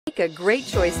Make a great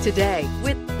choice today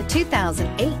with the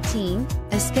 2018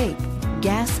 Escape.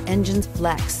 Gas engines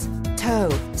flex, tow,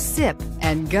 sip,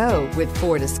 and go with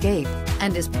Ford Escape,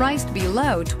 and is priced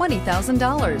below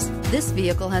 $20,000. This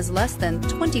vehicle has less than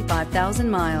 25,000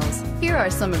 miles. Here are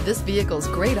some of this vehicle's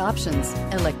great options: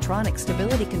 electronic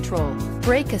stability control,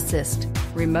 brake assist,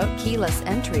 remote keyless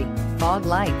entry, fog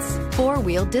lights,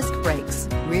 four-wheel disc brakes,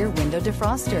 rear window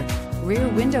defroster, rear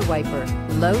window wiper,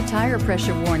 low tire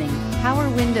pressure warning, power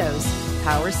windows,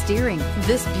 power steering.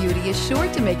 This beauty is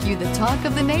sure to make you the talk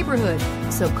of the neighborhood.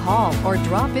 So call or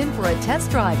drop in for a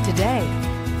test drive today.